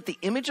believe that the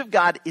image of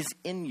God is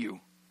in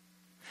you.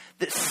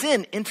 That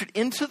sin entered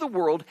into the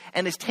world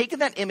and has taken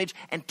that image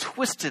and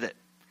twisted it.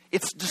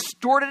 It's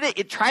distorted it.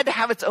 It tried to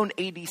have its own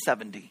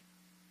 80-70.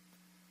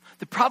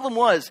 The problem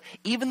was,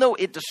 even though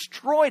it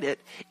destroyed it,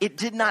 it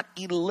did not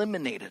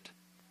eliminate it.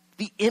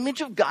 The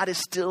image of God is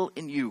still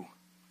in you.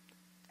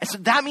 And so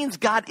that means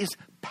God is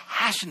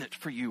passionate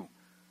for you.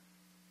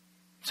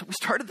 So we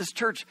started this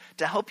church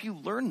to help you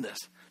learn this,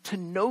 to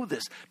know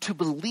this, to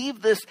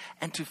believe this,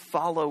 and to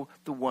follow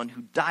the one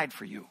who died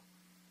for you.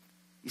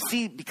 You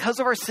see, because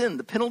of our sin,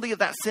 the penalty of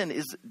that sin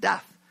is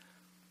death.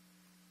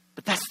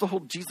 But that's the whole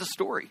Jesus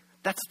story.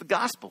 That's the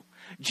gospel.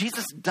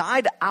 Jesus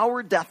died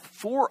our death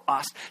for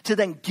us to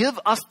then give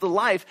us the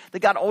life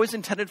that God always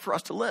intended for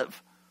us to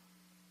live.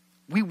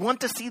 We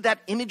want to see that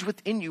image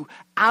within you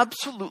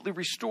absolutely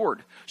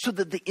restored so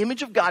that the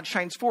image of God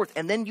shines forth,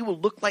 and then you will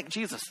look like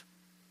Jesus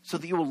so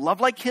that you will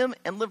love like him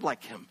and live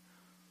like him.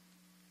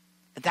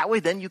 And that way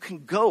then you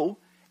can go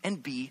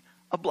and be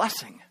a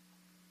blessing.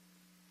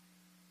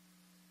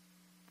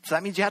 So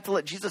that means you have to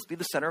let Jesus be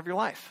the center of your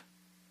life.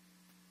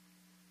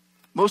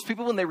 Most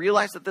people, when they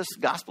realize that this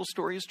gospel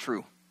story is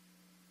true,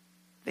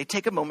 they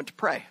take a moment to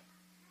pray.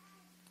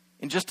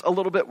 In just a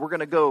little bit, we're going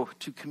to go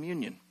to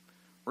communion.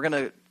 We're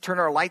going to turn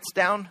our lights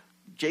down.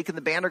 Jake and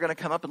the band are going to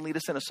come up and lead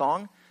us in a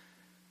song.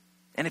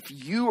 And if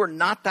you are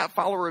not that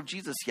follower of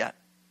Jesus yet,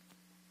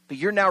 but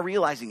you're now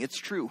realizing it's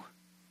true,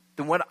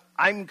 then what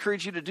I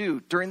encourage you to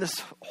do during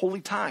this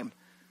holy time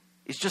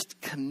is just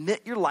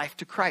commit your life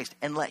to Christ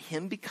and let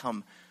him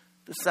become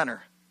the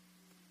center.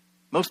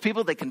 Most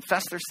people, they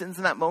confess their sins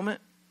in that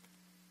moment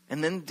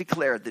and then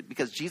declare that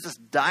because Jesus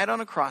died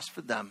on a cross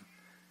for them,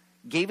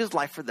 gave his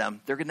life for them,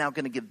 they're now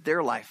going to give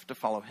their life to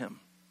follow him.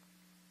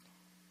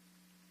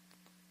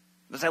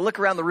 As I look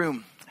around the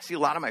room, I see a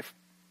lot of my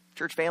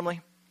church family.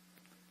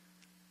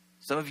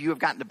 Some of you have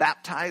gotten to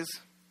baptize.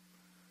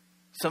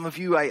 Some of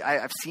you,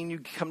 I've seen you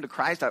come to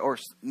Christ, or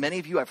many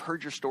of you, I've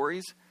heard your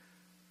stories.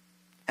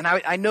 And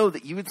I know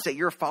that you would say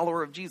you're a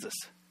follower of Jesus.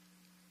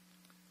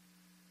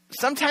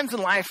 Sometimes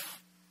in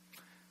life,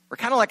 we're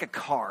kind of like a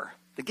car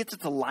that gets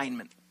its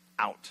alignment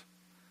out.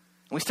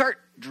 And we start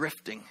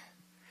drifting.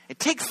 It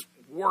takes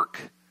work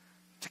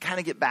to kind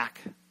of get back.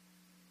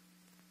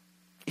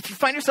 If you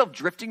find yourself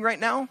drifting right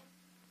now,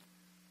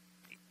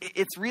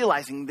 it's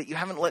realizing that you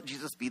haven't let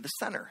Jesus be the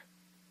center.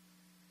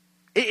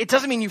 It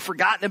doesn't mean you've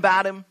forgotten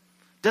about him.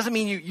 Doesn't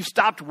mean you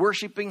stopped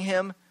worshiping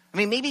him. I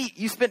mean, maybe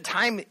you spent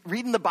time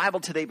reading the Bible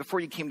today before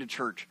you came to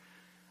church.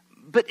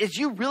 But as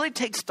you really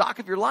take stock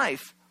of your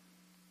life,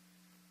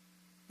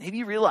 maybe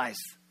you realize,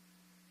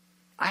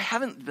 I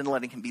haven't been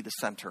letting him be the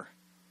center.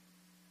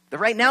 That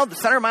right now, the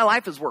center of my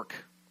life is work.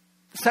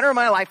 The center of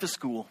my life is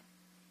school.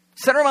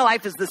 The center of my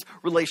life is this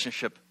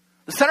relationship.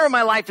 The center of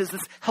my life is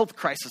this health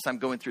crisis I'm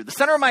going through. The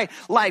center of my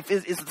life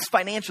is this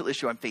financial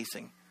issue I'm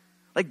facing.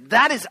 Like,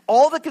 that is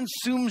all that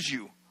consumes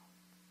you.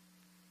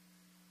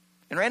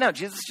 And right now,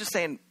 Jesus is just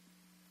saying,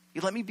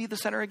 you let me be the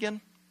center again?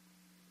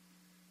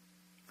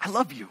 I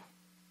love you.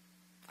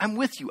 I'm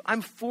with you.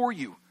 I'm for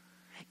you.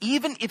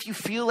 Even if you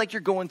feel like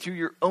you're going through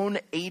your own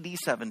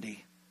AD-70,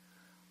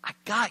 I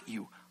got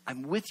you.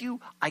 I'm with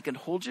you. I can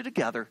hold you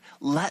together.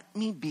 Let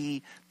me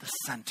be the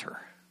center.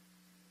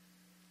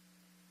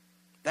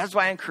 That's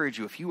why I encourage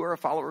you, if you are a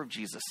follower of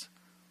Jesus,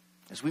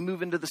 as we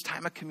move into this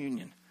time of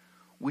communion,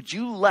 would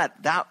you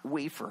let that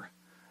wafer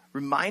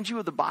remind you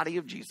of the body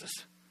of Jesus?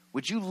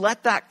 Would you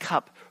let that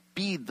cup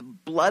be the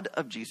blood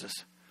of Jesus,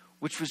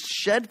 which was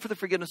shed for the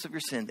forgiveness of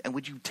your sins? And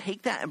would you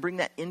take that and bring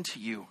that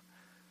into you?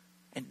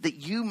 And that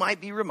you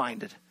might be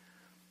reminded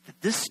that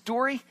this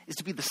story is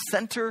to be the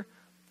center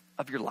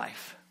of your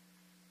life.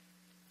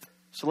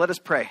 So let us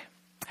pray.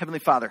 Heavenly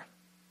Father,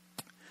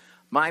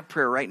 my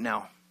prayer right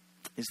now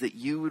is that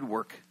you would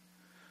work,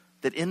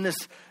 that in this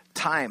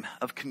time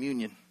of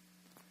communion,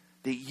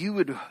 that you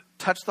would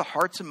touch the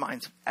hearts and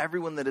minds of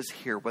everyone that is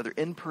here, whether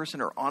in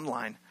person or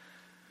online,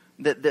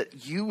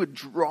 that you would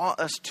draw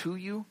us to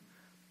you,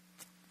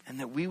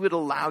 and that we would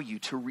allow you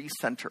to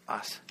recenter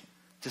us,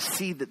 to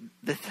see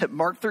that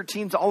Mark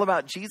 13 is all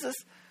about Jesus,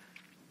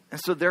 and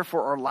so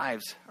therefore our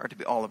lives are to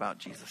be all about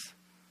Jesus.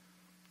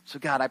 So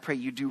God, I pray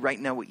you do right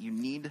now what you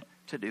need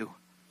to do,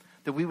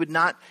 that we would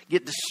not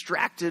get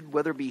distracted,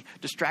 whether it be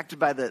distracted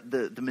by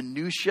the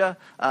minutia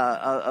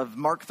of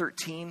Mark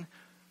 13,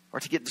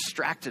 or to get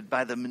distracted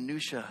by the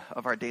minutia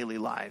of our daily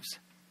lives.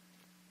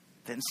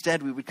 That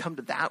instead we would come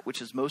to that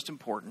which is most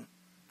important,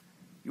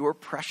 your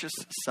precious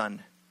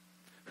Son,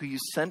 who you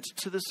sent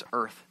to this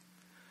earth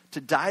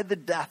to die the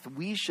death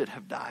we should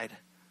have died.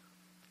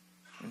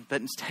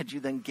 But instead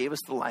you then gave us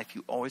the life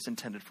you always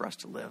intended for us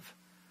to live.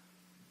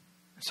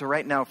 So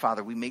right now,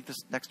 Father, we make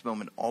this next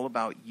moment all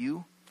about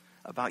you,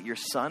 about your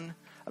Son,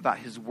 about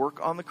his work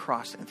on the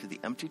cross and through the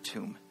empty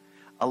tomb,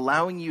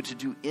 allowing you to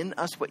do in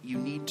us what you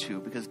need to,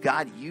 because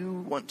God, you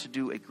want to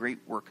do a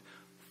great work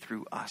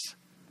through us.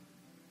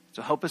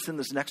 So help us in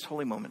this next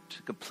holy moment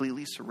to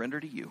completely surrender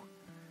to you.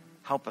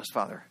 Help us,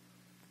 Father,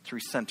 to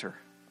recenter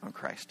on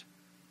Christ.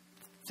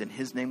 It's in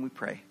his name we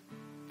pray.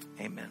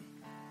 Amen.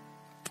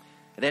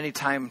 At any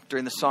time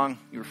during the song,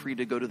 you're free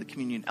to go to the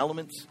communion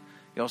elements.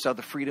 You also have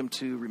the freedom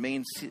to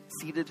remain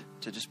seated,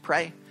 to just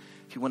pray.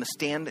 If you want to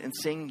stand and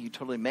sing, you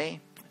totally may.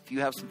 If you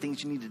have some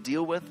things you need to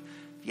deal with,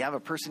 if you have a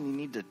person you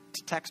need to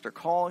text or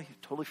call, you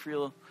totally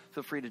feel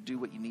free to do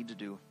what you need to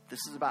do. This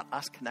is about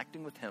us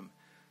connecting with him.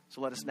 So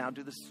let us now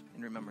do this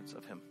in remembrance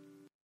of him.